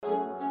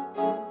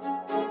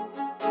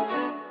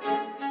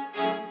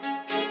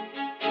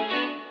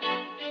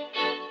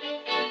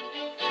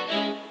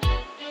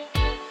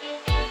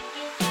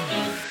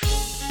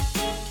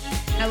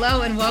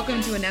Hello and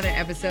welcome to another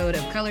episode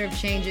of Color of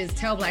Change's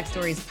Tell Black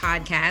Stories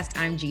podcast.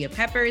 I'm Gia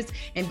Peppers,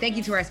 and thank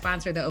you to our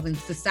sponsor, the Open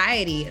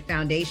Society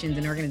Foundation,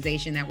 an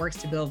organization that works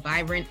to build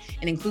vibrant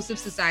and inclusive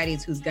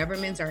societies whose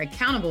governments are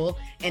accountable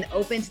and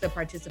open to the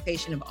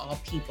participation of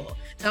all people.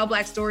 Tell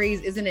Black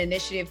Stories is an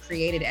initiative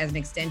created as an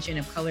extension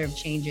of Color of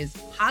Change's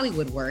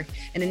Hollywood work,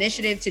 an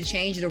initiative to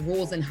change the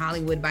rules in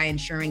Hollywood by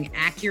ensuring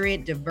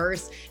accurate,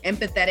 diverse,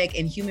 empathetic,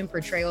 and human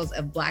portrayals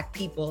of Black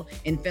people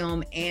in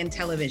film and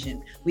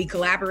television. We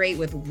collaborate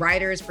with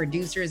writers,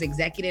 producers,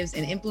 executives,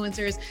 and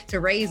influencers to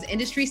raise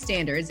industry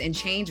standards and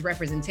change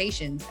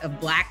representations of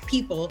Black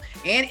people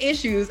and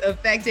issues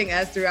affecting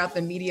us throughout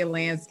the media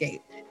landscape.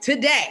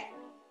 Today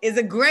is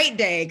a great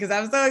day because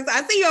I'm so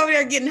excited. I see you over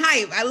there getting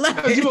hype. I love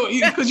it.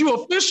 Because you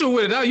official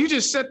with it. You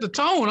just set the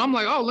tone. I'm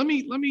like, oh, let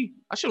me.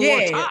 I should have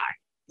worn a tie.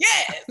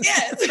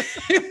 Yes.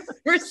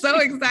 We're so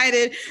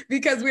excited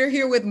because we're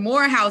here with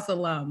Morehouse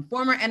alum,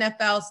 former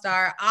NFL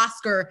star,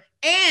 Oscar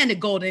and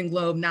Golden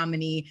Globe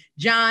nominee,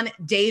 John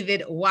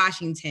David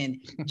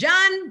Washington.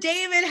 John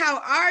David,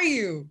 how are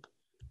you?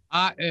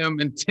 I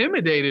am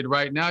intimidated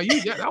right now.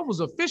 That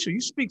was official.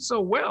 You speak so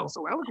well,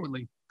 so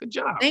eloquently. Good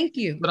job. Thank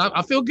you. But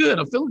I feel good.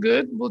 I'm feeling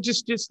good. We'll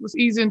just let's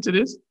ease into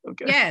this.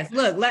 Okay. Yes.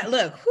 Look.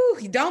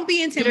 Whew, don't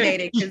be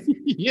intimidated because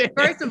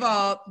First of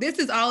all, this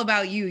is all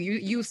about you.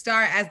 You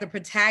star as the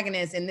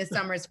protagonist in this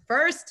summer's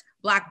first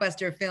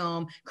blockbuster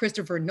film,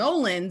 Christopher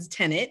Nolan's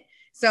Tenet.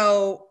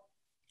 So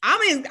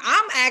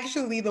I'm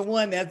actually the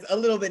one that's a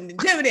little bit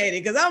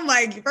intimidated because I'm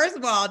like, first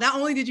of all, not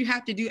only did you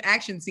have to do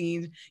action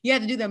scenes, you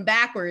had to do them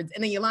backwards,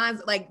 and then your lines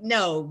like,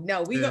 no,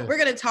 we're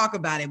gonna talk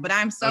about it. But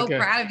I'm so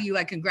proud of you.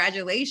 Like,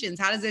 congratulations.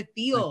 How does it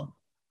feel?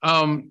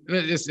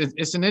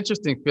 It's an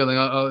interesting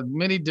feeling.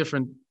 Many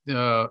different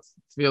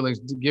feelings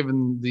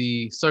given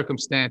the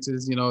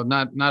circumstances. You know,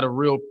 not a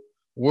real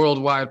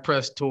worldwide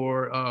press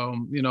tour.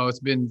 It's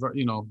been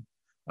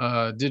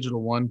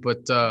digital one, but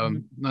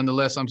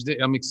nonetheless,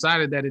 I'm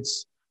excited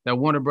that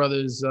Warner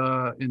Brothers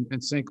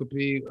and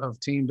Syncope have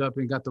teamed up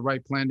and got the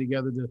right plan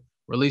together to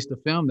release the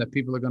film that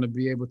people are going to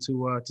be able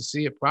to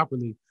see it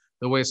properly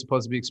the way it's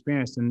supposed to be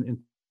experienced in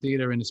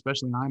theater and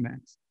especially in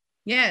IMAX.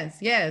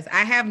 Yes.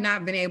 I have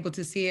not been able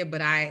to see it, but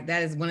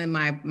that is one of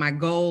my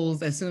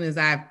goals. As soon as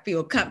I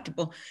feel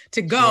comfortable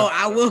to go, sure,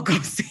 I will go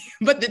see it.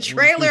 But the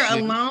trailer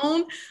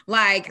alone,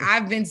 like,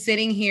 I've been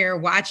sitting here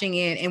watching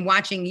it and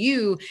watching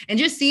you and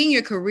just seeing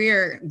your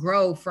career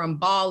grow from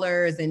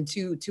Ballers and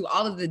to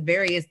all of the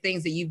various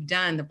things that you've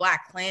done, the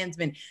Black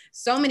Klansman,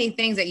 so many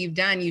things that you've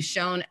done. You've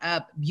shown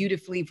up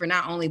beautifully for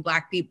not only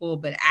Black people,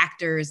 but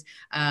actors,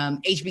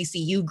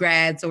 HBCU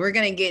grads. So we're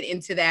going to get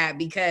into that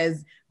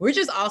because we're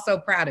just also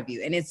proud of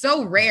you. And it's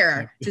so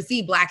rare to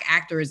see Black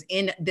actors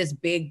in this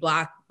big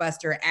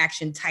blockbuster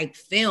action type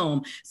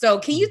film. So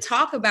can you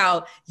talk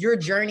about your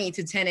journey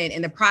to Tenet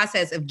and the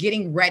process of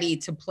getting ready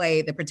to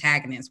play the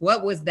protagonist?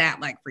 What was that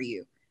like for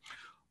you?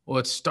 Well,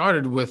 it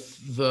started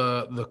with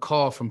the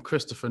call from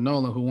Christopher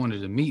Nolan, who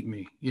wanted to meet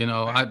me.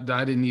 I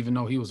didn't even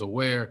know he was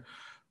aware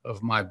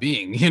of my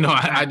being,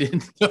 I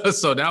didn't.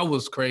 So that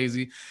was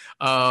crazy.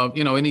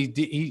 And he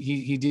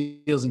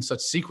deals in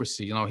such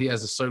secrecy. He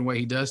has a certain way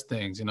he does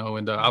things, and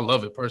I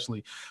love it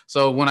personally.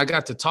 So when I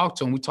got to talk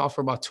to him, we talked for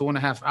about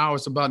 2.5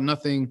 hours about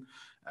nothing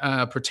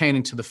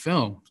pertaining to the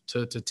film,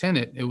 to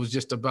Tenet. It was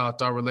just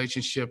about our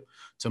relationship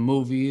to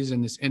movies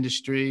and this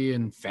industry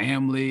and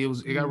family.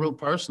 It got real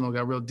personal,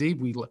 got real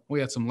deep. We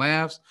had some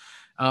laughs.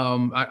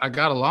 I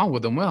got along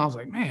with him well. I was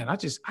like, man, I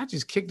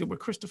just kicked it with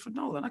Christopher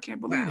Nolan. I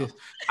can't believe this.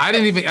 I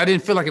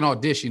didn't feel like an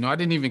audition. I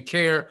didn't even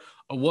care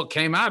what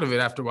came out of it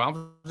after a while. I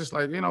was just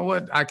like, you know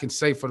what? I can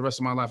say for the rest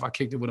of my life, I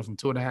kicked it with him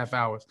for 2.5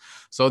 hours.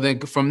 So then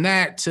from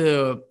that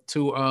to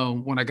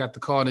when I got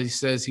the call that he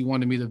says he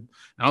wanted me to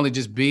not only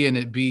just be in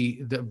it,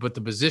 but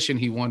the position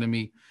he wanted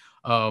me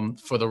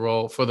for the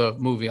role, for the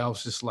movie, I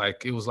was just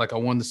like, it was like I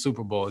won the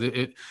Super Bowl.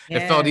 It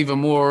felt even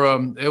more,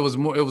 it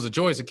was a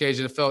joyous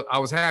occasion. I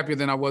was happier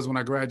than I was when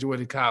I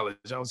graduated college.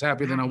 I was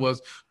happier than I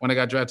was when I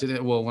got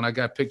drafted. When I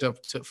got picked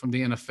up from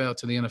the NFL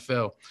to the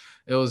NFL.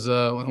 It was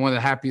one of the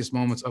happiest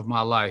moments of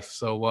my life.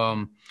 So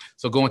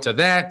going to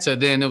that,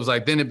 then it was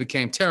like, then it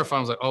became terrifying.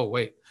 I was like, oh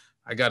wait,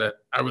 I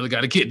really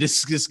gotta get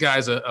this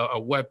guy's a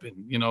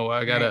weapon.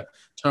 I gotta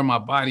turn my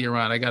body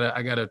around. I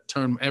gotta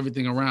turn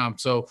everything around.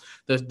 So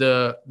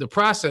the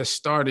process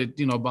started,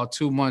 about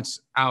 2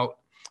 months out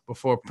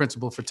before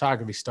principal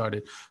photography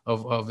started,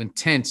 of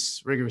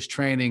intense, rigorous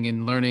training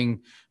and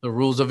learning the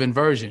rules of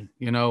inversion,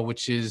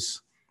 which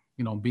is,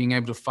 being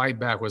able to fight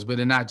backwards. But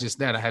then not just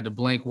that, I had to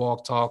blink,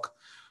 walk, talk,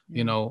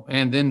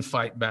 and then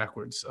fight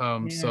backwards.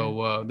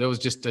 So there was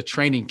just a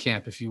training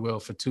camp, if you will,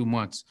 for 2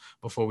 months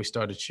before we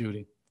started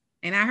shooting.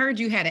 And I heard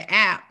you had an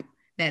app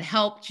that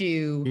helped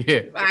you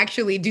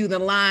actually do the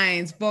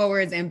lines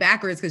forwards and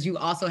backwards, because you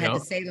also had to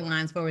say the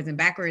lines forwards and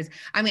backwards.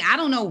 I mean, I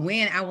don't know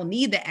when I will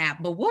need the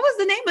app, but what was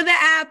the name of the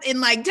app?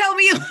 And tell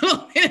me a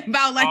little bit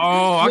about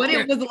what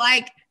it was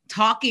like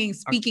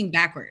speaking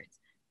backwards.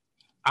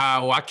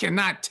 Well, I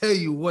cannot tell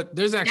you what.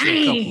 There's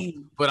actually a couple,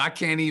 Dang. but I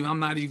can't even. I'm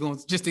not even going.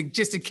 Just in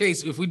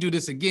case if we do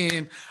this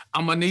again,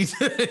 I'm gonna need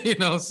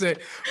to, say.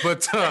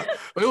 But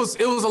it was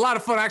a lot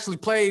of fun. I actually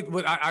played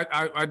with.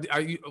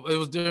 It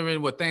was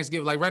during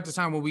Thanksgiving, like right at the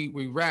time when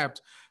we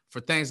wrapped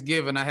for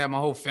Thanksgiving. I had my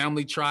whole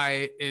family try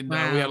it, and we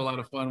had a lot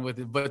of fun with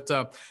it. But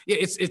yeah,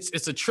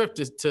 it's a trip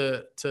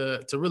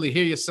to really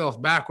hear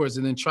yourself backwards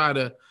and then try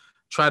to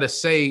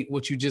say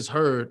what you just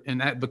heard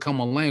and that become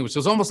a language. So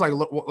it's almost like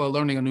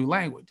learning a new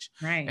language.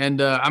 Right. And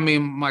I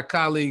mean, my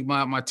colleague,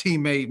 my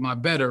teammate, my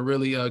better,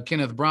 really,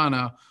 Kenneth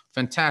Branagh,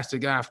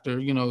 fantastic actor,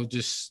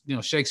 just,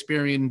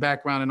 Shakespearean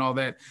background and all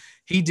that.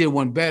 He did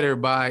one better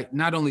by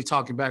not only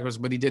talking backwards,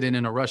 but he did it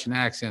in a Russian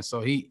accent.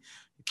 So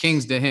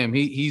kings to him.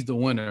 He's the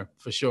winner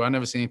for sure. I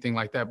never seen anything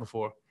like that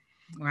before.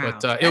 Wow.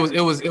 But it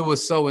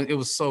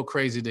was so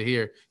crazy to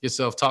hear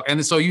yourself talk.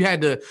 And so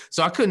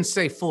so I couldn't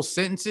say full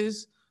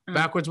sentences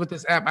backwards with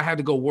this app. I had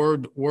to go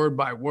word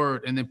by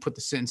word and then put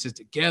the sentences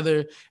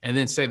together and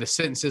then say the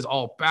sentences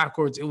all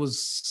backwards. It was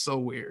so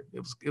weird.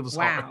 It was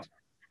wow. hard.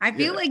 I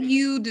feel like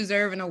you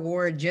deserve an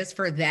award just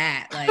for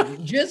that,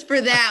 like just for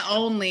that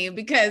only,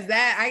 because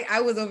I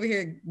was over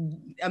here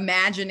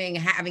imagining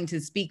having to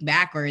speak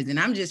backwards, and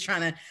I'm just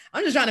trying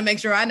to make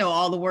sure I know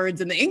all the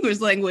words in the English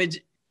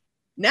language.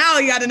 Now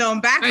you got to know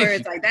them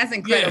backwards. Like that's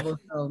incredible.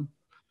 Yeah. So.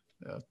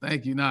 Yeah,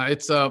 thank you. No,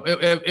 it's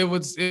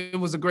it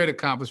was a great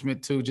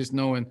accomplishment too. Just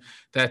knowing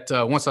that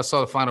once I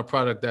saw the final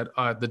product, that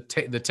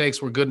the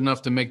takes were good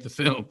enough to make the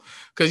film,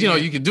 because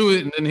you could do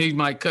it and then he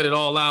might cut it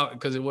all out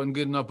because it wasn't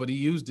good enough, but he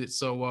used it.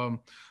 So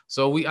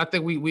I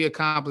think we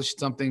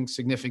accomplished something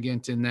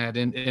significant in that,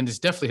 and it's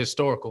definitely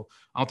historical.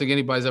 I don't think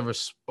anybody's ever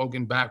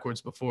spoken backwards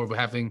before,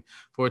 but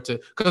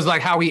because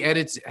like how he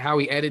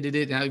edited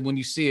it, and when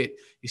you see it,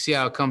 you see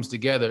how it comes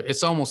together.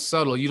 It's almost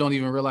subtle. You don't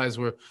even realize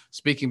we're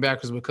speaking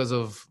backwards because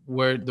of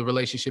where the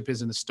relationship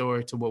is in the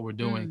story to what we're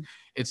doing.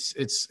 It's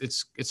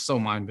so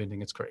mind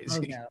bending. It's crazy.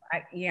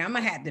 Okay. I'm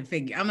gonna have to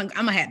figure. I'm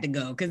gonna have to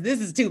go because this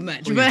is too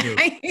much. Please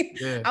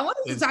but I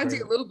wanted to talk to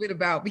you a little bit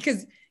about,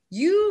 because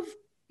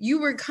you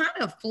were kind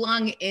of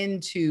flung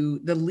into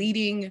the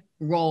leading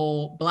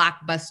role,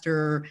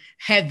 blockbuster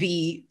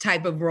heavy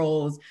type of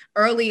roles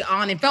early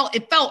on. It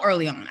felt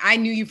early on. I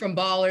knew you from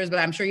Ballers, but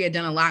I'm sure you had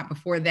done a lot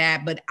before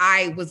that. But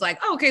I was like,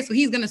 oh, okay, so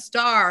he's going to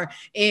star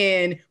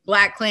in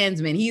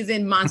BlacKkKlansman. He's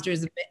in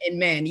Monsters and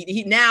Men.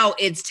 Now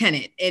it's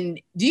Tenet.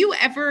 And do you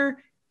ever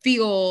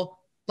feel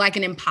like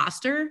an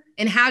imposter?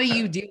 And how do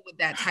you deal with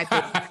that type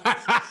of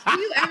do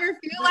you ever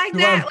feel like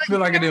that? I feel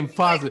like an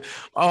imposter.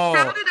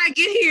 How did I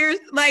get here?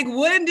 Like,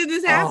 when did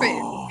this happen?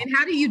 And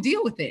how do you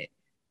deal with it?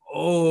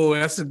 Oh,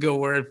 that's a good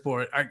word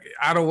for it.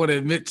 I don't want to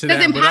admit to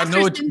that, but I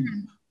know it.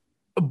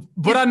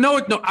 But I know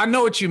it. No, I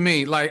know what you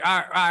mean. Like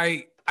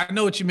I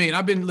know what you mean.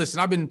 I've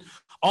been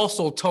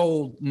also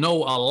told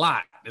no a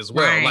lot as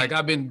well. Right. Like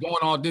I've been going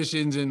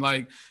auditions and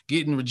like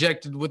getting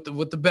rejected with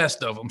the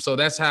best of them. So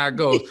that's how it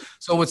goes.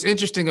 So what's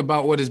interesting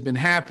about what has been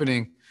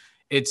happening,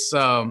 it's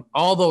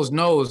all those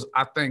no's,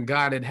 I thank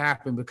God it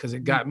happened because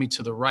it got me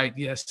to the right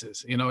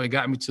yeses. It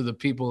got me to the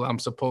people I'm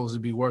supposed to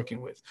be working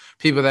with,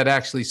 people that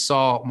actually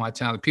saw my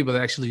talent, people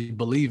that actually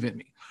believe in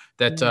me.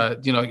 That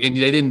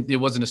and it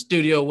wasn't a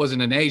studio, it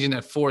wasn't an agent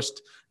that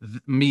forced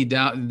me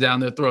down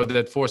their throat,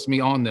 that forced me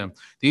on them.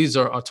 These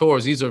are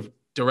auteurs, these are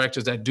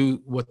directors that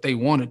do what they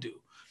want to do.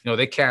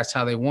 They cast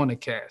how they want to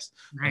cast,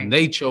 right. And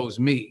they chose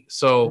me.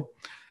 So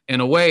in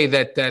a way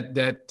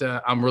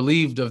that I'm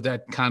relieved of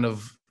that kind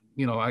of,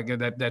 I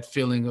get that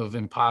feeling of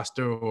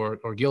imposter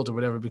or guilt or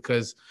whatever,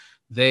 because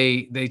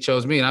they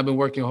chose me, and I've been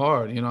working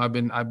hard. I've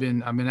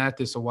been at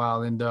this a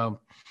while, and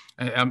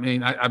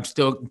I'm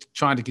still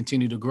trying to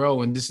continue to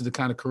grow, and this is the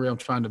kind of career I'm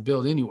trying to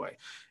build anyway.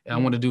 And I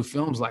want to do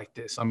films like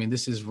this. I mean,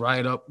 this is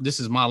this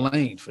is my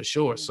lane for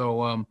sure.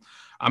 So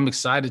I'm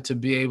excited to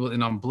be able,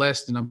 and I'm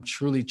blessed, and I'm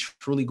truly,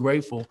 truly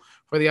grateful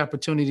for the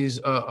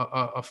opportunities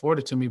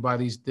afforded to me by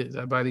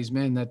these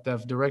men that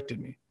have directed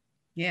me.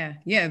 Yeah.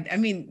 I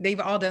mean, they've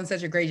all done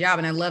such a great job.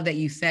 And I love that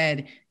you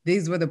said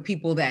these were the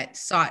people that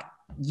sought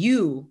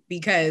you,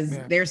 because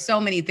there's so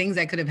many things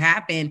that could have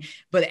happened,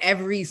 but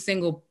every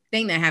single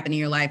thing that happened in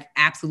your life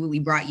absolutely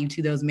brought you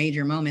to those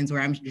major moments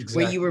where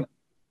where you were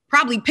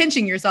probably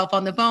pinching yourself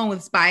on the phone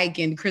with Spike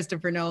and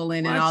Christopher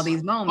Nolan and all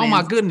these moments. Oh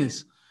my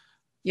goodness.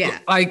 Yeah.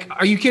 Like,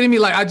 are you kidding me?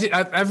 Like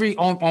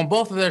on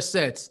both of their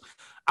sets,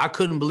 I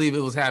couldn't believe it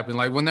was happening.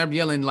 Like when they're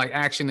yelling like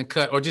action and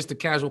cut, or just the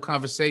casual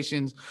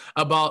conversations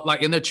about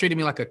like, and they're treating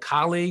me like a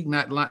colleague,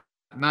 not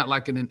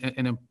like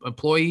an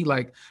employee.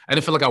 Like I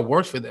didn't feel like I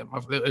worked for them.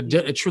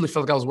 It truly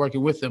felt like I was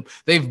working with them.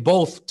 They've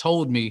both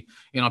told me,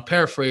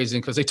 paraphrasing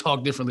because they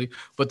talk differently,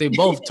 but they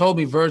both told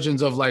me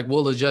versions of like,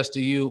 we'll adjust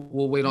to you.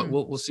 We'll wait on,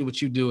 we'll see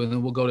what you do. And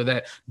then we'll go to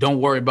that. Don't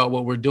worry about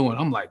what we're doing.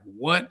 I'm like,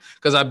 what?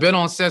 Because I've been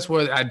on sets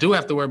where I do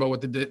have to worry about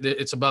what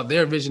it's about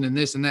their vision and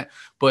this and that.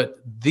 But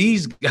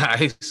these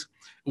guys,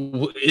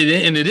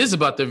 and it is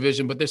about their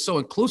vision, but they're so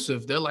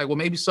inclusive. They're like, well,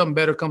 maybe something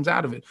better comes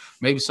out of it.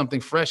 Maybe something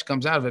fresh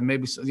comes out of it.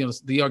 Maybe,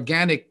 the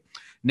organic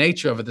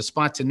nature of it, the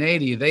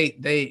spontaneity,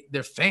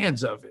 they're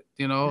fans of it.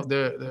 You know,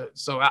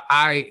 so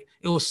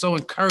it was so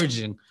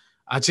encouraging.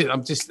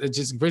 It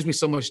just brings me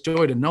so much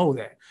joy to know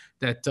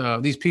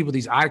that these people,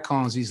 these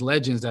icons, these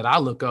legends that I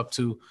look up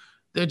to,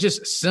 they're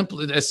just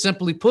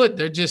simply put,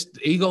 they're just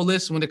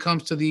egoless when it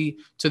comes to the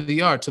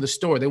art, to the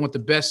story. They want the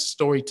best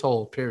story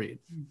told, period.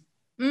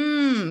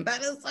 That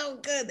is so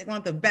good. They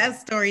want the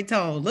best story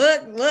told.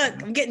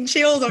 Look, I'm getting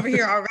chills over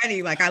here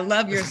already. Like, I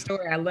love your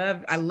story. I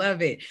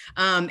love it.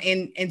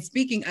 And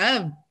speaking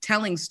of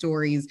telling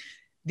stories,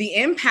 the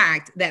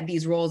impact that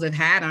these roles have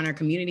had on our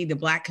community, the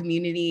Black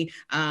community,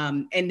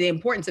 and the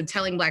importance of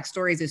telling Black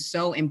stories is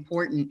so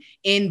important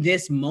in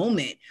this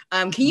moment.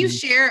 Can you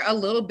share a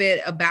little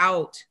bit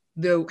about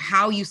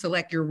how you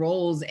select your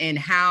roles and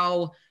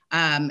how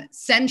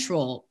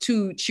central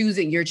to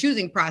your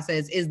choosing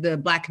process is the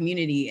Black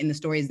community and the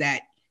stories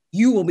that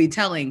you will be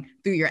telling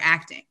through your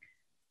acting?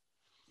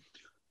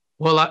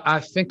 Well, I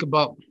think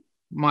about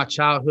my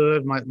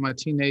childhood, my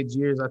teenage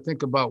years. I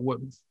think about what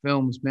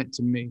films meant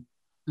to me,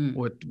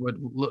 what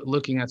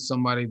looking at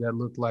somebody that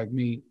looked like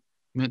me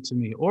meant to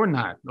me, or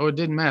not, or it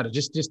didn't matter.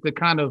 Just the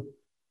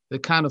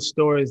kind of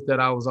stories that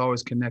I was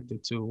always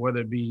connected to, whether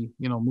it be,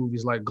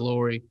 movies like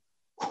Glory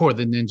or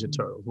the Ninja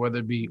Turtles, whether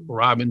it be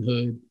Robin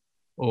Hood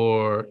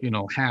or,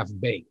 Half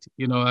Baked.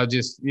 I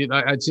just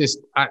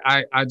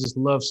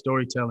love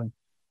storytelling.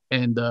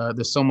 And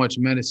there's so much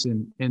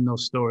medicine in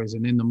those stories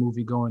and in the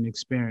movie going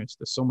experience.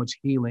 There's so much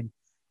healing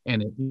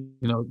in it.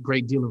 A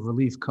great deal of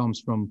relief comes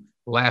from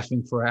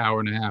laughing for an hour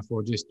and a half,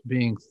 or just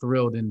being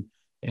thrilled and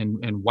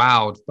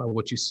wowed by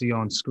what you see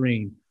on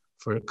screen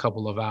for a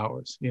couple of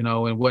hours,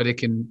 and what it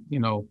can,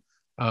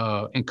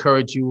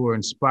 encourage you or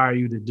inspire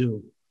you to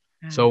do.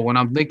 So when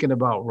I'm thinking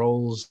about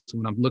roles,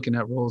 when I'm looking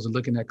at roles and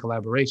looking at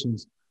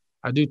collaborations,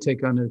 I do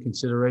take under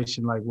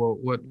consideration, like, well,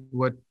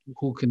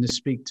 who can this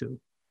speak to?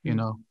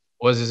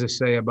 What does it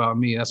say about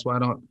me? That's why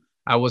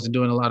I wasn't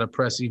doing a lot of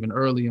press even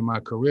early in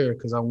my career,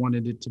 because I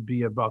wanted it to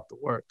be about the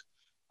work.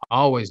 I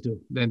always do.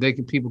 Then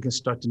people can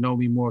start to know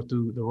me more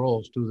through the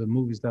roles, through the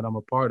movies that I'm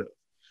a part of.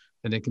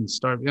 And they can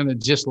start,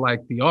 just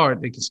like the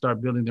art, they can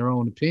start building their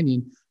own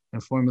opinion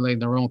and formulating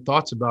their own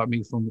thoughts about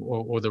me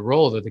or the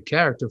role or the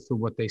character from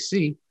what they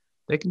see.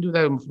 They can do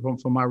that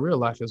from my real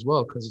life as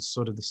well, because it's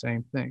sort of the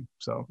same thing.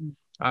 So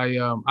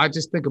I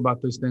just think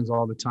about those things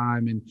all the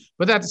time.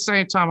 But at the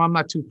same time, I'm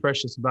not too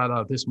precious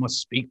about this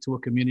must speak to a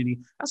community.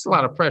 That's a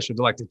lot of pressure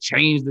to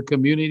change the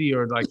community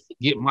or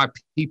get my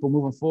people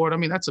moving forward. I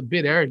mean, that's a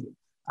bit arrogant.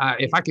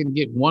 If I can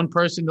get one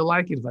person to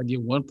like it, if I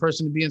get one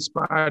person to be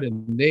inspired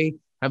and they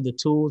have the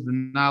tools, the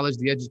knowledge,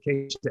 the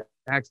education to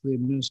actually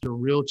administer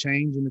real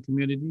change in the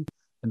community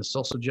and the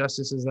social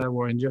injustices that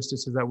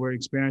we're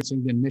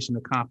experiencing, then mission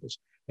accomplished.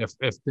 If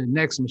the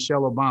next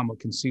Michelle Obama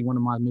can see one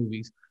of my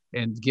movies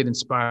and get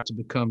inspired to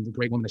become the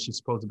great woman that she's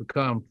supposed to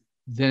become,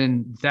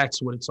 then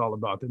that's what it's all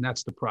about. Then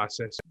that's the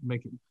process.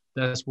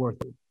 That's worth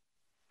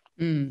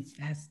it.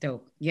 That's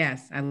dope.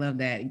 Yes, I love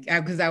that.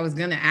 Because I was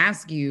going to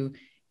ask you,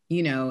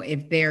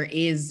 if there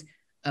is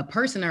a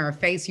person or a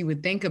face you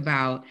would think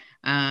about,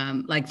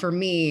 like for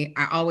me,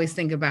 I always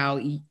think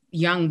about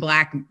young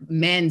Black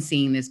men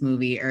seeing this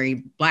movie, or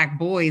Black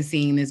boys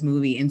seeing this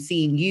movie and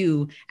seeing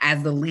you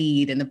as the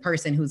lead and the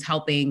person who's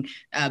helping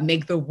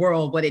make the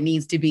world what it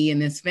needs to be in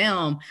this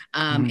film.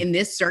 In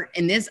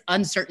this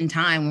uncertain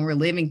time when we're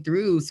living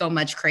through so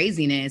much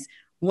craziness,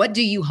 what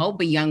do you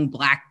hope a young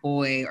Black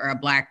boy or a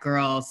Black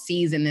girl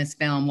sees in this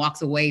film,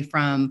 walks away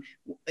from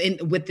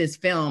with this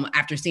film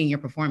after seeing your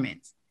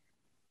performance?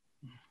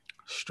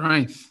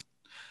 Strength,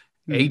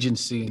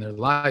 agency in their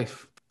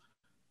life.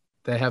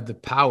 They have the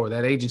power,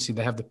 that agency,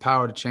 they have the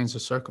power to change the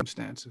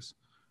circumstances.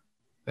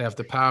 They have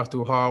the power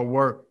through hard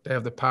work. They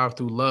have the power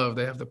through love.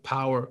 They have the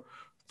power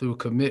through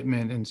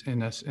commitment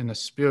and a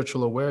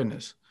spiritual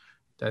awareness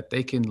that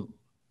they can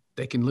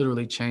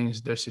literally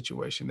change their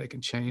situation. They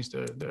can change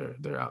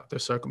their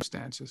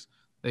circumstances.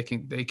 They're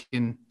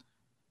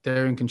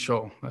in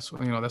control. That's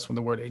when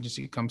the word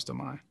agency comes to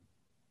mind.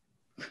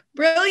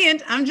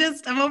 Brilliant.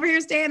 I'm over here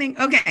standing.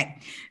 Okay.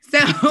 So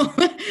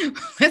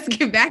let's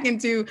get back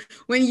into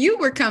when you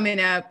were coming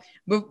up.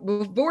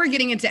 Before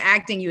getting into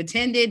acting, you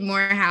attended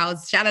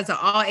Morehouse. Shout out to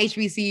all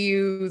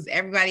HBCUs,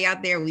 everybody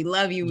out there. We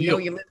love you. We know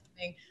you're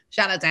listening.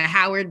 Shout out to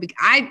Howard.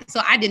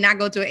 I did not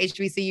go to a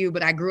HBCU,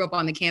 but I grew up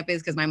on the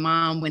campus because my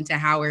mom went to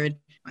Howard.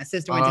 My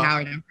sister went to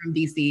Howard. I'm from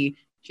DC.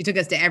 She took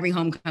us to every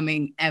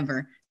homecoming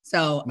ever.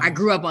 So I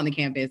grew up on the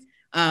campus.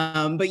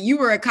 But you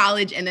were a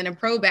college and then a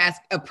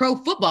pro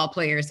football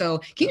player. So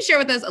can you share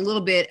with us a little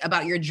bit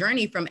about your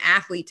journey from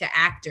athlete to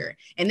actor,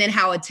 and then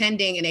how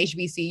attending an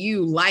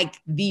HBCU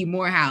like the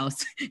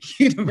Morehouse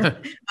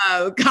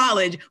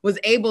College was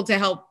able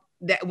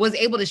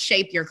to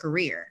shape your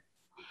career?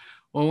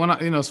 Well,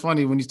 it's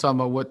funny when you talk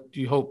about what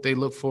you hope they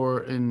look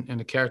for in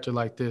a character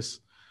like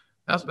this.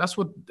 That's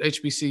what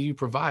HBCU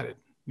provided.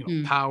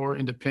 Power,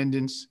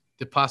 independence,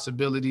 the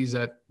possibilities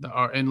that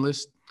are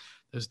endless.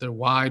 There's their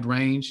wide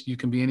range. You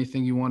can be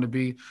anything you want to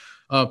be.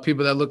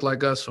 People that look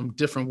like us from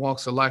different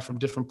walks of life, from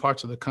different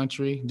parts of the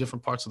country,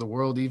 different parts of the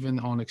world, even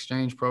on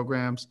exchange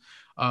programs.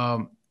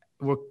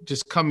 were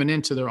just coming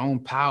into their own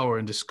power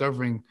and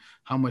discovering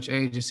how much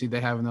agency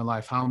they have in their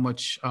life, how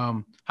much,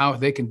 how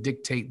they can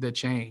dictate the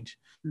change,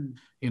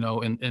 you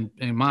know, and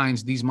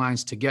these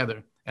minds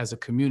together as a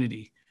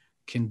community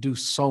can do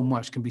so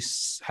much,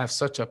 have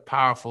such a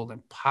powerful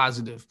and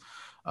positive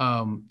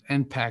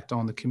impact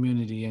on the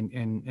community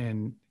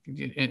and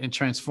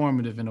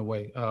transformative in a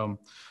way,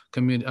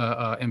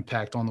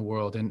 impact on the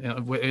world and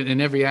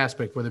in every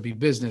aspect, whether it be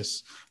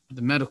business,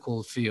 the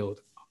medical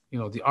field, you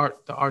know, the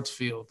arts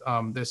field.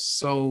 There's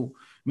so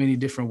many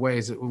different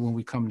ways that when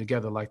we come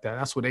together like that.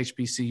 That's what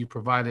HBCU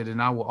provided,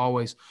 and I will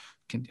always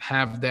can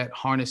have that,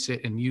 harness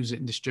it, and use it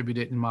and distribute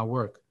it in my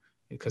work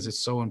because it's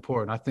so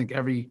important. I think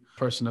every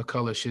person of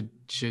color should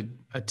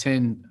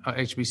attend a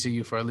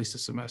HBCU for at least a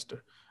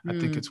semester. I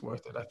think it's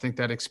worth it. I think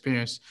that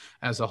experience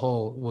as a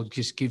whole will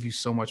just give you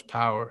so much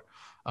power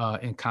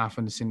and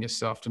confidence in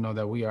yourself to know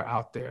that we are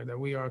out there, that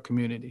we are a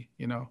community,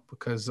 you know,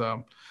 because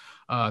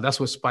that's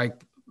what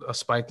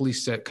Spike Lee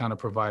set kind of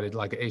provided,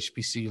 like a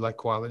HBCU like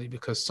quality,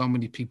 because so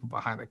many people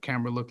behind the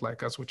camera look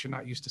like us, which you're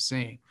not used to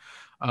seeing.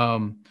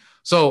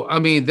 So, I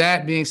mean,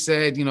 that being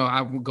said, you know,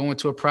 I'm going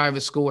to a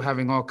private school,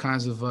 having all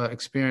kinds of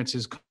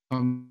experiences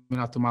coming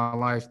out through my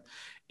life.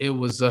 It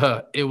was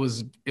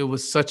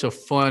such a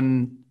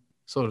fun,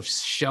 sort of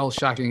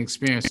shell-shocking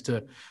experience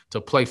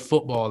to play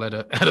football at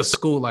a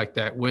school like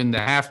that, when the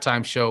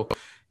halftime show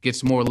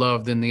gets more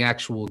love than the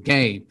actual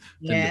game.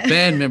 And the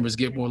band members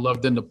get more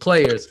love than the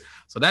players.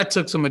 So that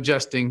took some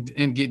adjusting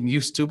and getting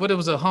used to, but it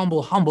was a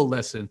humble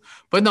lesson.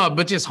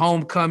 But just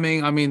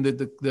homecoming. I mean, the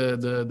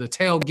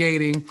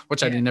tailgating,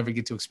 which I didn't never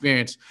get to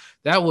experience.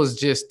 That was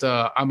just,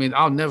 I mean,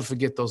 I'll never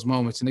forget those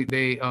moments. And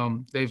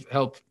they've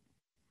helped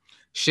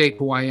shape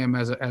who I am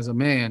as a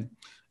man.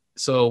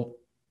 So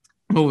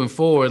moving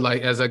forward,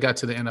 like as I got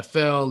to the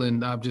NFL,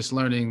 and I'm just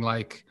learning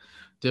like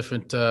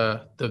different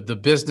the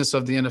business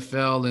of the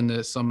NFL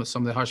and some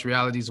of the harsh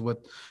realities of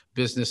what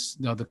business,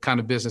 you know, the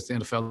kind of business the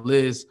NFL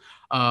is.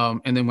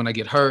 And then when I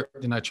get hurt,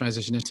 then I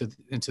transition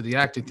into the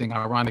acting thing.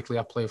 Ironically,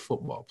 I play a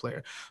football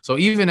player. So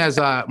even as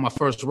my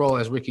first role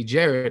as Ricky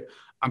Jarrett,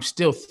 I'm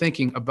still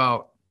thinking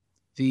about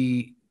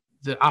the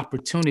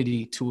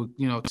opportunity to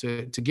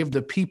give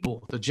the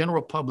people, the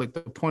general public,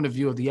 the point of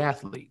view of the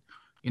athlete.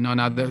 You know,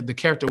 now the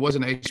character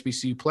wasn't an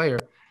HBCU player,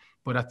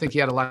 but I think he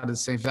had a lot of the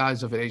same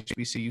values of an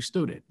HBCU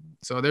student.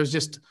 So there's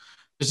just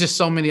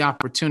so many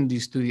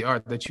opportunities through the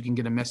art that you can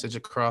get a message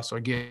across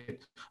or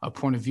get a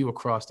point of view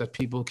across that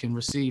people can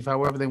receive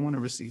however they want to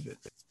receive it.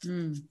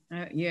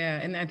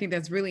 Yeah. And I think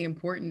that's really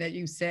important that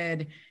you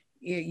said,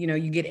 you know,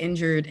 you get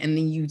injured and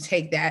then you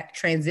take that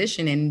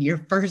transition and your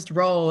first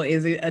role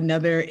is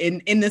another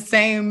in the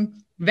same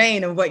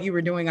vein of what you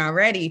were doing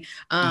already.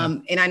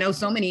 And I know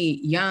so many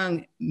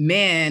young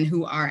men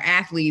who are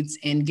athletes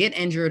and get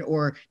injured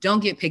or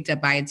don't get picked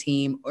up by a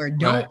team or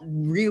don't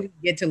really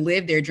get to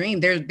live their dream.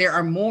 There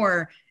are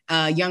more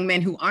young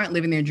men who aren't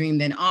living their dream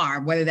than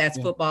are, whether that's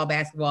football,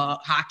 basketball,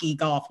 hockey,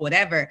 golf,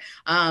 whatever.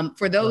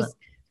 For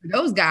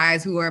those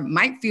guys who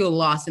might feel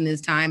lost in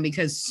this time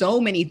because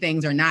so many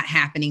things are not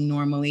happening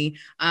normally,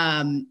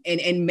 and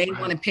may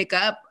want to pick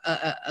up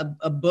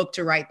a book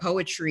to write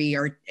poetry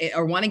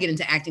or want to get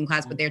into acting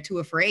class, but they're too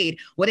afraid.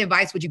 What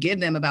advice would you give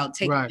them about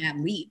taking that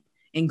leap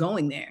and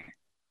going there?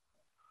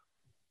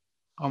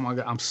 Oh my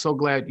God, I'm so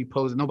glad you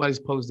posed. Nobody's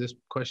posed this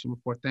question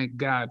before. Thank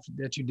God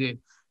that you did,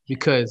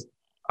 because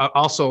I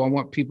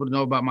want people to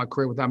know about my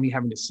career without me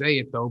having to say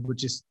it though, but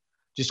just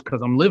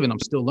because I'm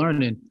still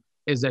learning.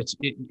 Is that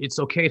it's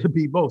okay to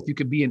be both. You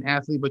could be an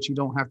athlete, but you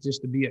don't have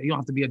to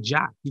be a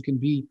jock. You can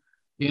be,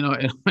 you know,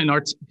 an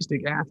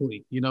artistic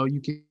athlete. You know,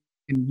 you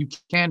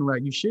can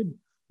write. You should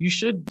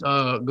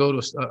go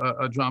to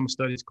a drama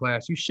studies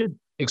class. You should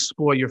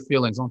explore your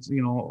feelings on,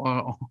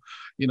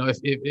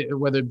 if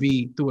whether it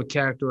be through a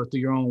character or through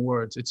your own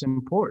words. It's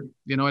important.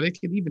 You know, and it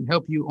can even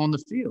help you on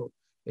the field.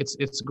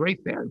 It's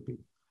great therapy.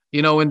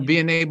 You know, and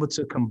being able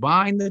to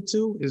combine the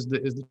two is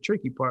the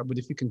tricky part. But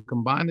if you can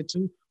combine the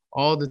two,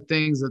 all the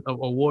things that a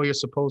warrior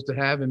is supposed to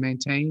have and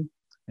maintain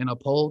and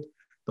uphold,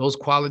 those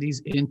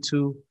qualities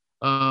into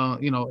a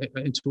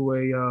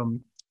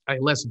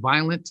less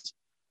violent,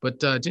 but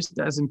just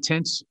as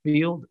intense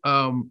field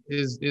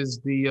is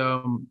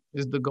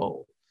the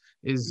goal,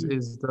 is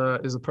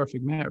a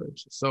perfect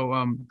marriage. So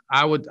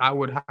I would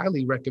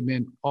highly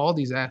recommend all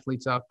these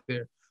athletes out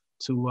there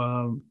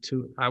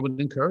I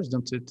would encourage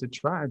them to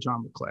try a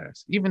drama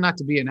class, even not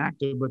to be an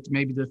actor, but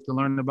maybe to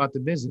learn about the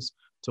business,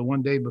 to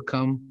one day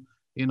become,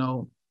 you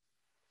know,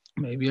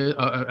 maybe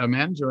a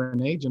manager or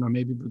an agent, or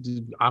maybe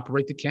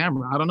operate the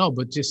camera. I don't know,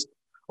 but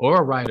or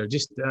a writer,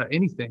 just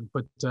anything.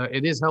 But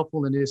it is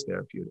helpful and it is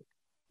therapeutic.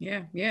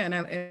 Yeah.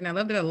 And I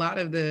love that a lot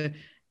of the,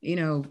 you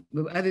know,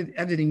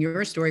 other than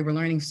your story, we're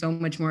learning so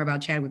much more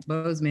about Chadwick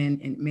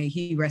Boseman, and may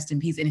he rest in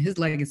peace, in his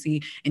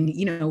legacy. And,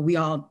 you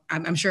know,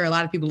 I'm sure a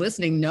lot of people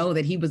listening know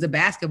that he was a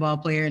basketball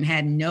player and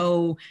had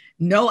no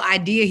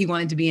idea he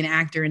wanted to be an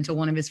actor until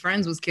one of his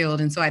friends was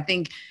killed. And so I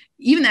think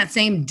even that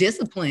same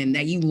discipline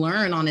that you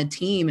learn on a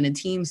team in a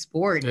team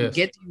sport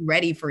gets you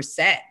ready for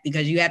set,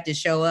 because you have to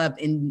show up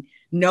and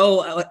know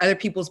other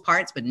people's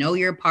parts, but know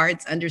your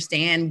parts,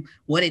 understand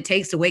what it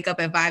takes to wake up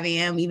at 5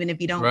 a.m., even if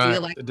you don't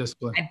feel like the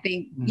discipline. I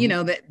think,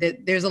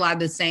 that there's a lot of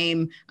the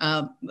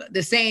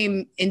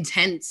same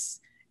intense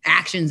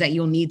actions that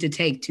you'll need to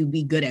take to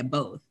be good at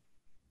both.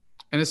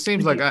 And it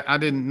seems like I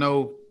didn't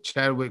know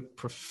Chadwick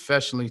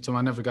professionally till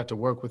I never got to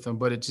work with him,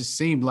 but it just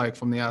seemed like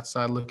from the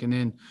outside looking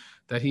in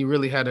that he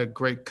really had a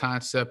great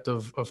concept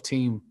of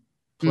team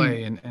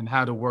play and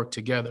how to work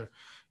together,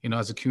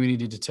 as a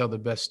community to tell the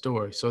best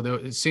story. So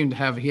it seemed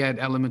he had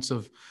elements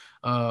of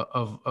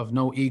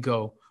no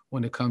ego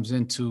when it comes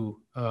into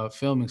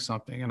filming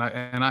something. And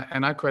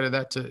I credit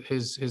that to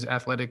his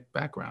athletic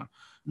background.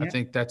 Yeah. I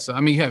think that's,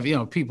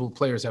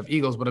 players have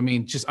egos, but I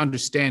mean, just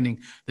understanding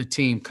the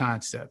team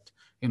concept,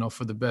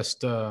 for the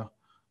best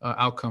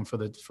outcome for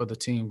the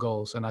team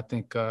goals. And I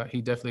think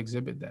he definitely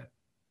exhibited that.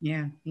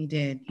 Yeah, he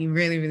did. He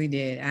really, really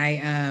did.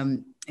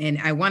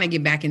 And I want to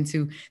get back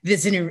into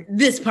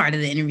this part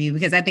of the interview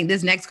because I think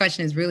this next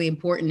question is really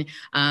important.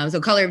 So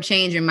Color of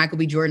Change and Michael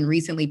B. Jordan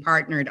recently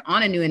partnered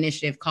on a new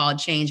initiative called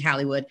Change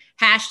Hollywood,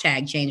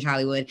 #Change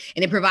Hollywood.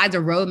 And it provides a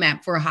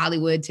roadmap for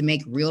Hollywood to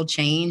make real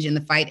change in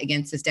the fight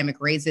against systemic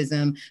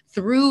racism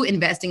through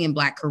investing in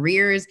Black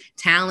careers,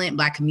 talent,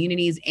 Black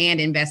communities,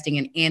 and investing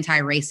in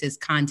anti-racist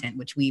content,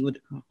 which we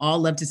would all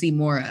love to see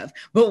more of.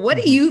 But what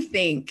do you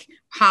think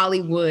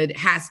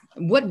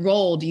what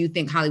role do you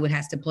think Hollywood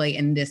has to play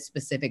in this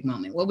specific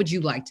moment? What would you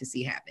like to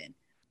see happen?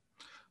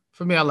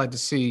 For me, I'd like to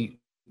see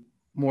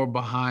more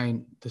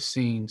behind the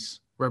scenes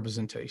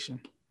representation.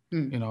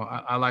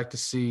 I like to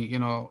see,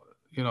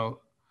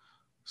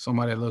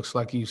 somebody that looks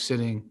like you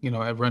sitting,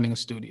 at running a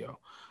studio.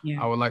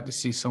 Yeah. I would like to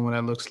see someone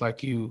that looks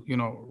like you,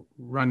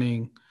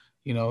 running,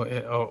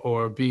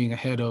 or being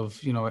ahead of,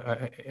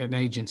 an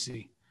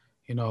agency.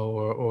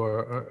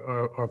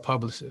 Or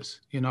publicists.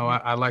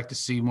 I like to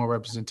see more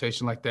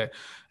representation like that.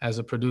 As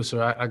a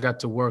producer, I got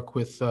to work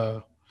with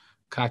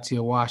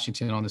Katia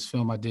Washington on this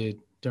film I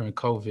did during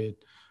COVID,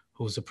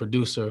 who was a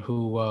producer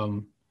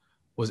who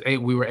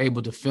we were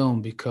able to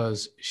film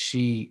because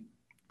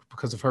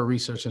of her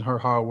research and her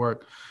hard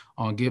work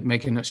on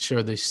making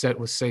sure the set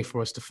was safe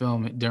for us to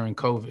film it during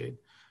COVID.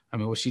 I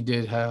mean, what she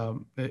did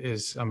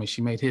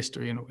she made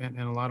history in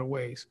a lot of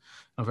ways.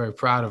 I'm very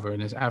proud of her,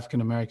 and as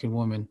African-American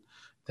woman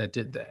that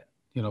did that,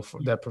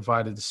 that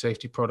provided the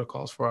safety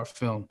protocols for our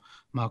film,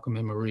 Malcolm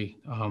and Marie.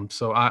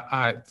 So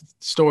I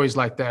stories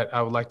like that,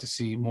 I would like to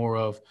see more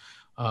of,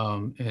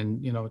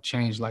 and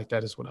change like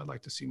that is what I'd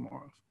like to see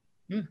more of.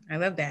 I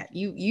love that.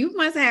 You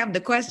must have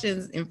the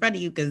questions in front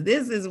of you because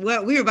this is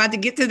what we're about to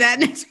get to that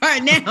next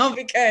part now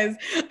because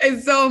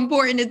it's so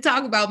important to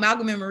talk about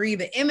Malcolm and Marie.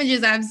 The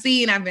images I've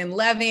seen, I've been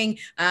loving.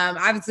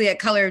 Obviously at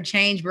Color of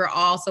Change, we're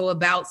also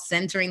about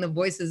centering the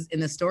voices in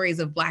the stories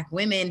of Black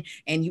women.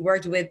 And you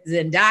worked with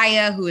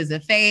Zendaya, who is a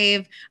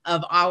fave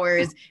of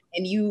ours.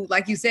 And you,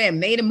 like you said,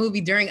 made a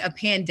movie during a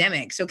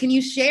pandemic. So can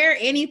you share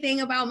anything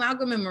about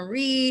Malcolm and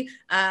Marie,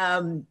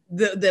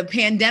 the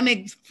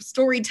pandemic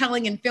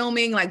storytelling and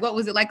filming? Like, what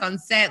was it like on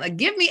set? Like,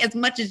 give me as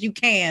much as you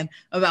can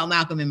about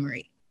Malcolm and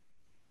Marie.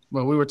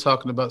 Well, we were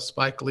talking about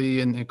Spike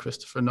Lee and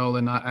Christopher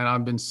Nolan, and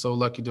I've been so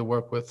lucky to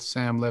work with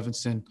Sam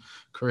Levinson,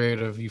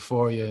 creator of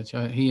Euphoria.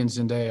 He and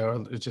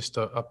Zendaya are just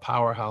a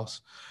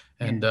powerhouse.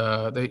 And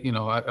I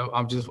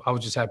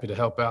was just happy to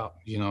help out,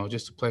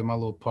 just to play my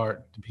little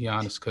part, to be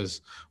honest,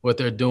 because what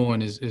they're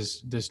doing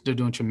is they're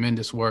doing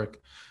tremendous work.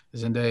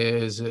 Zendaya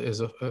is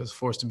a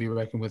force to be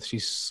reckoned with.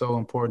 She's so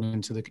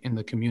important in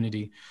the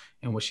community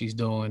and what she's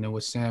doing and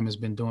what Sam has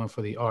been doing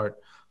for the art.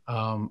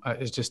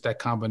 It's just that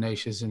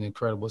combination is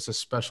incredible. It's a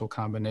special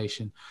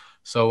combination.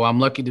 So I'm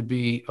lucky to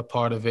be a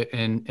part of it.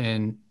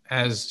 And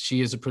as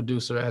she is a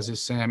producer, as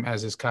is Sam,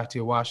 as is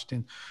Katia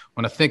Washington.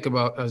 When I think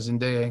about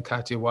Zendaya and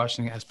Katia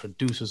Washington as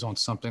producers on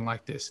something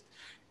like this,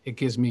 I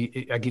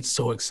get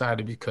so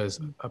excited because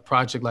a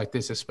project like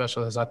this, as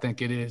special as I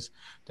think it is,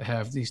 to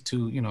have these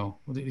two,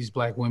 these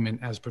Black women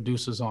as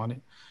producers on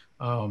it,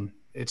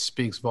 it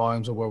speaks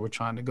volumes of where we're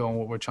trying to go and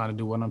what we're trying to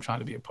do, what I'm trying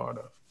to be a part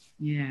of.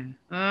 Yeah.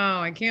 Oh,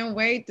 I can't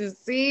wait to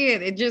see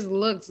it. It just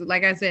looks,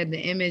 like I said,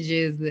 the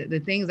images, the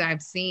things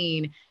I've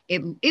seen,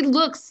 it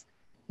looks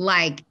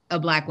like a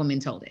Black woman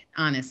told it,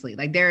 honestly.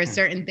 Like there are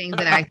certain things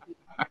that I see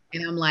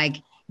and I'm like,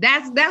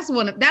 that's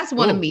one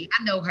of me.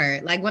 I know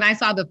her. Like when I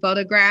saw the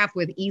photograph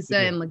with Issa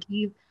and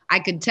Lakeith, I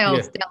could tell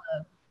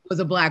Stella was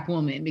a Black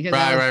woman because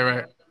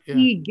right.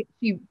 Yeah.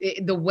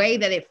 The way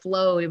that it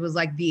flowed, it was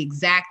like the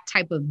exact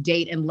type of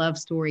date and love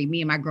story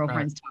me and my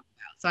girlfriends talk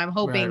about. So I'm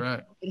hoping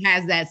it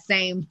has that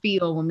same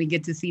feel when we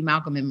get to see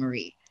Malcolm and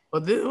Marie.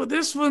 Well,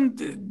 this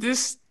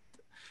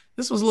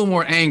was a little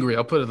more angry.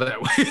 I'll put it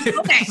that way.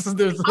 Okay.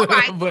 All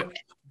right.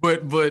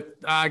 But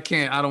I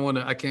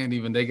can't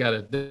even.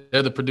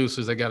 They're the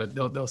producers.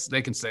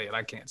 They can say it.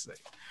 I can't say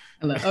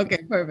it.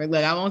 Okay, perfect.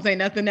 Look, I won't say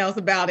nothing else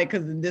about it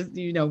because this,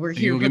 we're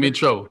here. You'll get me in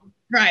trouble.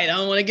 Right. I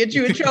don't want to get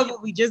you in trouble.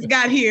 We just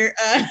got here.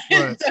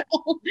 Right.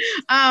 So,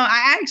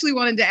 I actually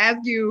wanted to ask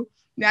you,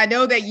 I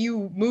know that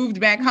you moved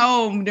back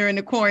home during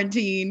the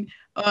quarantine.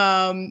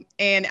 And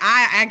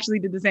I actually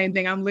did the same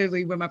thing. I'm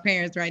literally with my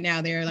parents right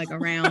now. They're like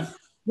around.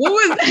 What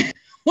was that?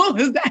 What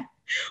was that?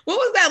 What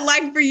was that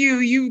like for you?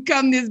 You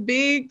become this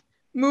big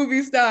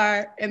movie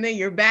star and then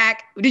you're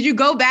back. Did you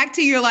go back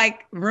to your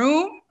like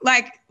room?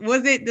 Like,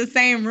 was it the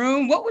same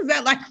room? What was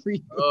that like for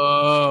you?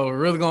 Oh, we're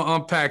really gonna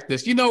unpack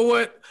this. You know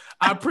what?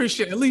 I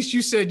appreciate, at least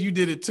you said you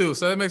did it too.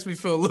 So that makes me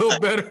feel a little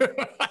better.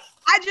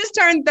 I just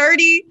turned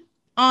 30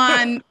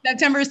 on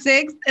September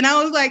 6th. And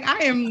I was like,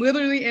 I am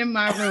literally in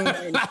my room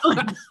right now.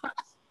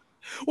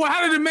 Well,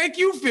 how did it make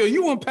you feel?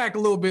 You unpack a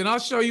little bit and I'll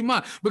show you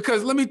mine.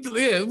 Because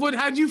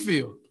how'd you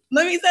feel?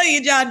 Let me tell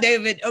you, John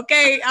David,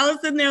 okay? I was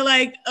sitting there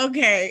like,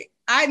 okay,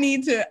 it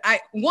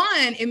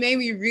made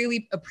me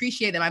really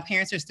appreciate that my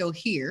parents are still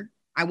here.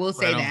 I will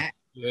say that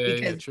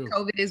because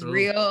COVID is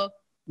real.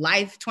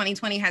 Life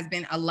 2020 has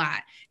been a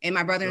lot. And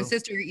my brother and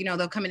sister,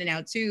 they'll come in and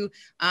out too.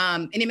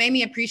 And it made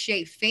me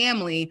appreciate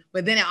family,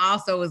 but then it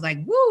also was like,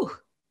 woo.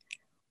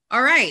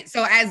 All right.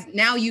 So as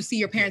now you see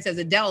your parents as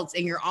adults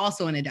and you're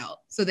also an adult.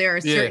 So there are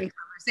certain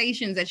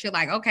conversations that you're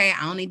like, okay,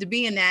 I don't need to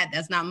be in that.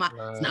 That's not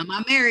it's not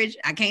my marriage.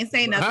 I can't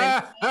say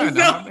nothing.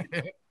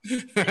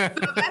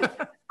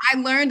 I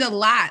learned a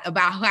lot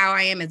about how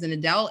I am as an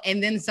adult.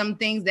 And then some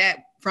things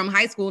that from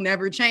high school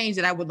never changed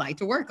that I would like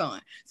to work on.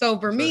 So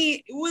for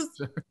me, it was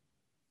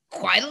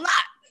quite a lot.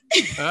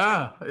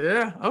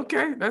 Yeah.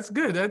 Okay. That's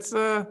good. That's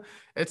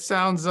it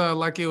sounds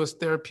like it was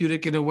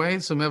therapeutic in a way.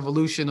 Some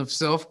evolution of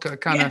self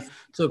kind of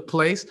took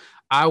place.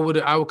 I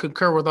would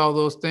concur with all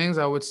those things.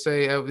 I would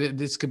say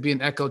this could be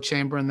an echo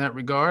chamber in that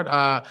regard.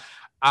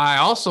 I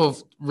also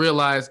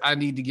realized I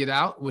need to get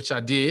out, which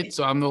I did.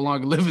 So I'm no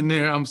longer living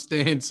there. I'm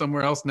staying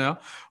somewhere else now.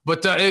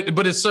 But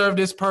it served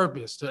its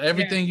purpose. So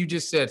everything you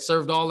just said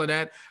served all of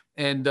that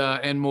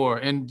and more.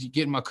 And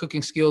getting my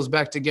cooking skills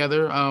back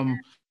together.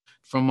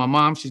 From my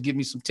mom, she's giving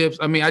me some tips.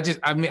 I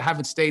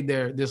haven't stayed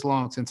there this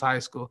long since high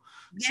school.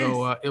 Yes.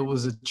 So it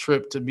was a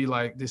trip to be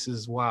like, this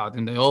is wild.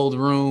 In the old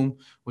room,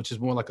 which is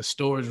more like a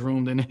storage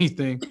room than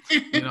anything,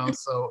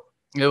 so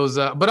it was,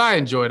 but I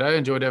enjoyed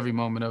every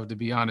moment of it, to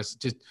be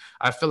honest. Just,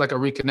 I feel like I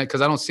reconnect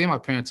because I don't see my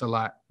parents a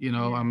lot,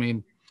 I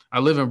mean, I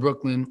live in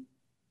Brooklyn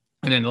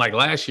and then like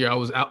last year I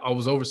was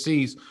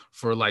overseas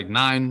for like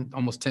 9,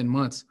 almost 10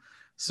 months.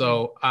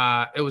 So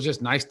it was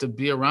just nice to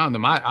be around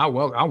them. I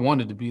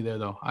wanted to be there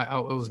though.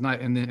 It was nice,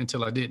 and then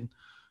until I didn't.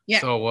 Yeah.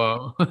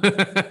 So so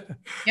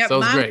it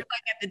was great. Was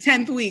like at the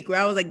 10th week where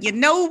I was like, you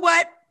know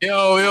what?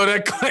 Yo,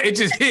 it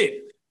just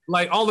hit.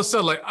 Like all of a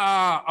sudden, like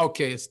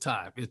okay, it's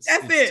time. That's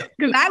it.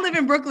 Because I live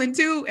in Brooklyn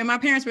too, and my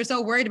parents were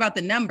so worried about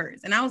the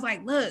numbers, and I was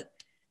like, look,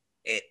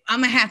 I'm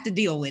gonna have to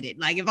deal with it.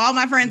 Like if all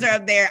my friends are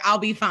up there, I'll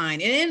be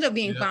fine. It ends up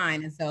being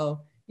fine, and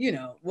so.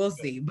 We'll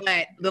see.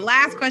 But the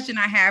last question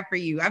I have for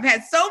you, I've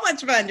had so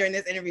much fun during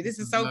this interview. This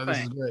is so fun. This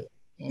is great.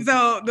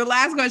 So the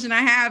last question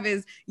I have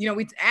is,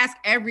 we ask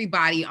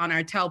everybody on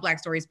our Tell Black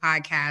Stories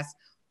podcast,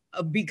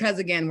 because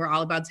again, we're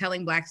all about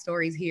telling Black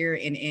stories here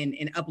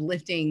and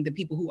uplifting the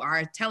people who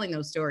are telling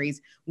those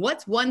stories.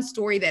 What's one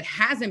story that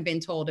hasn't been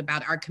told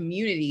about our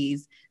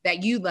communities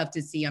that you'd love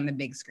to see on the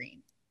big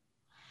screen?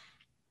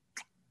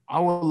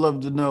 I would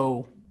love to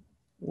know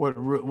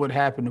what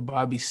happened to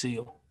Bobby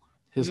Seale.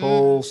 His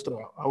whole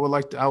story. I would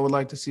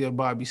like to see a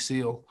Bobby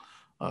Seale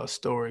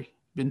story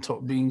being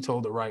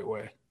told the right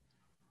way,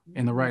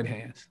 in the right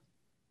hands.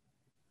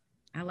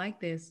 I like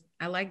this,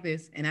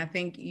 and I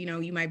think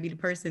you might be the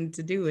person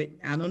to do it.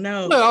 I don't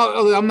know.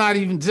 Well, I'm not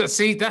even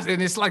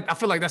and it's like I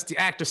feel like that's the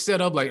actor set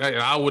up. Like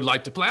I would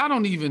like to play. I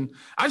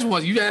just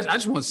want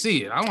to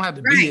see it. I don't have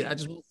to be it. I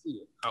just want to see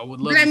it. I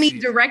would love.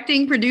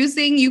 Directing,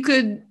 producing, you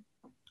could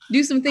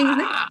do some things.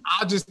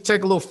 I'll just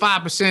take a little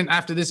 5%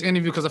 after this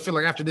interview because I feel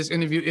like after this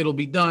interview it'll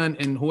be done,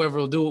 and whoever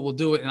will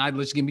do it, and I'd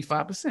let you give me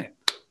 5%.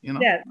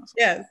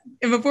 Yes.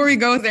 And before we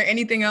go, is there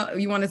anything else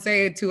you want to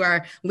say to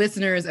our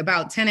listeners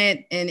about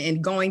Tenet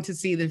and going to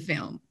see the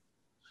film?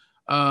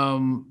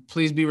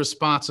 Please be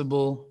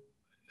responsible,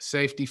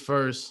 safety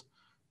first,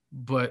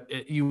 but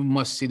you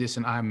must see this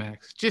in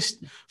IMAX.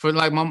 Just for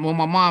like my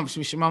mom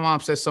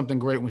said something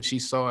great when she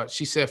saw it.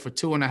 She said for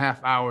 2.5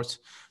 hours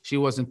she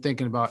wasn't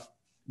thinking about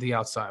the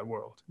outside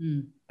world.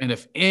 And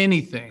if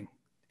anything,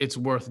 it's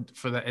worth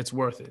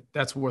it.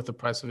 That's worth the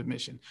price of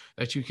admission,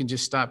 that you can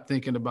just stop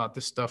thinking about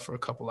this stuff for a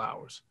couple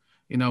hours,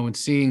 and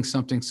seeing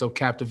something so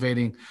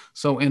captivating,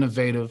 so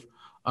innovative.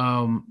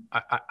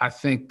 I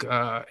think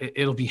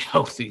it'll be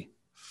healthy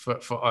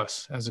for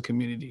us as a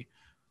community,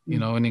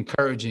 and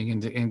encouraging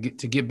and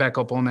to get back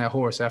up on that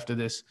horse after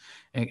this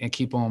and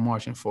keep on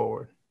marching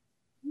forward.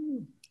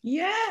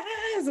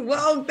 Yes.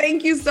 Well,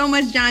 thank you so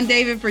much, John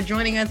David, for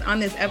joining us on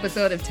this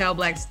episode of Tell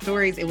Black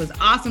Stories. It was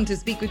awesome to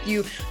speak with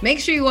you. Make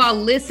sure you all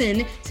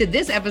listen to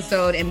this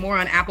episode and more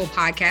on Apple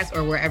Podcasts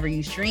or wherever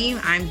you stream.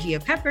 I'm Gia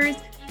Peppers.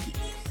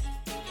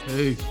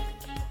 Peace.